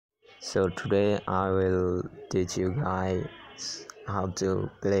So today I will teach you guys how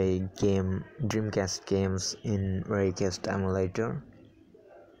to play Dreamcast games in reicast emulator.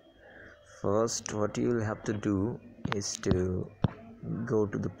 First, what you will have to do is to go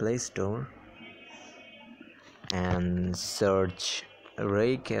to the Play Store and search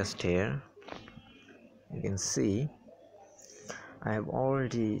reicast here. You can see I have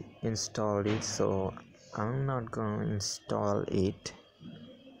already installed it, so I'm not going to install it.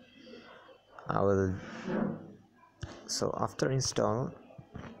 So after install,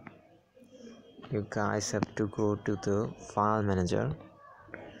 you guys have to go to the file manager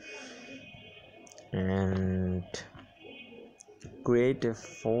and create a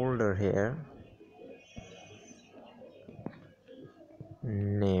folder here,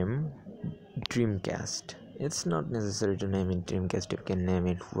 name Dreamcast. It's not necessary to name it Dreamcast, you can name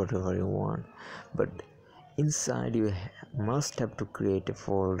it whatever you want, but inside you must have to create a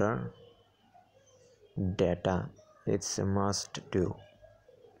folder data. It's a must do.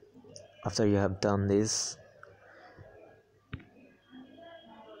 After you have done this,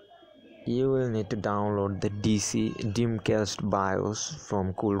 you will need to download the Dreamcast BIOS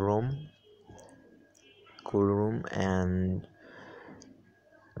from Coolroom, and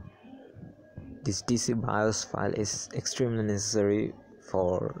this DC BIOS file is extremely necessary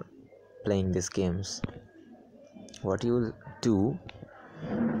for playing these games. What you will do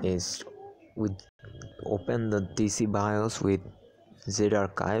is open the DC BIOS with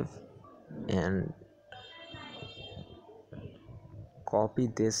Z-Archive and copy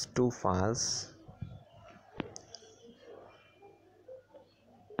these two files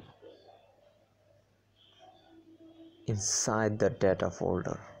inside the data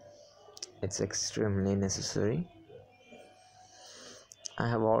folder. It's extremely necessary. I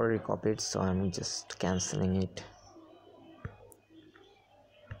have already copied, so I'm just cancelling it.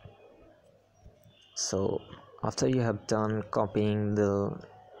 So after you have done copying the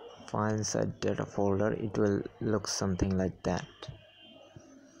file inside data folder, it will look something like that.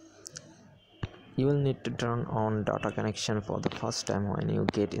 You will need to turn on data connection for the first time when you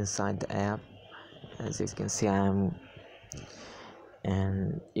get inside the app. As you can see,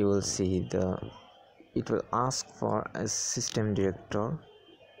 and you will see it will ask for a system director.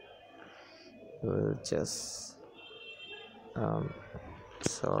 You will just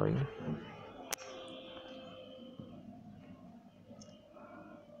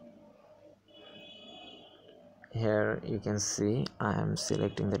here you can see I am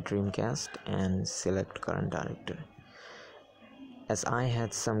selecting the Dreamcast and select current directory. As I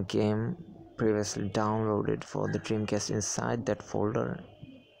had some game previously downloaded for the Dreamcast inside that folder,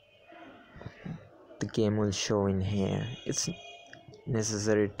 the game will show in here. It's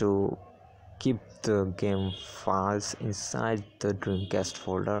necessary to keep the game files inside the Dreamcast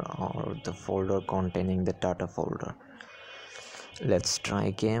folder or the folder containing the data folder. Let's try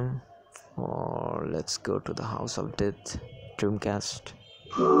a game, or let's go to the House of Death Dreamcast.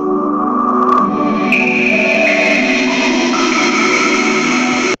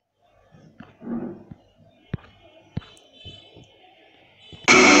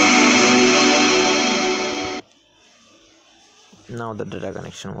 Now the data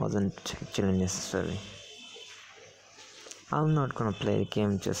connection wasn't actually necessary. I'm not gonna play the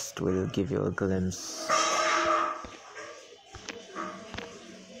game, just will give you a glimpse.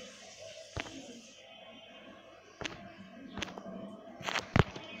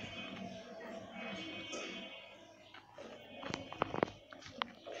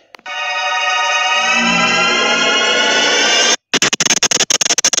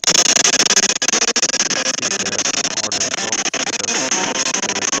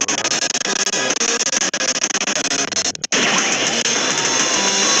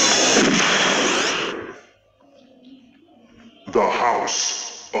 The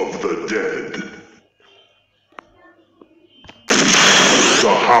House of the Dead.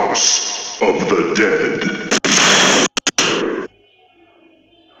 The House of the Dead.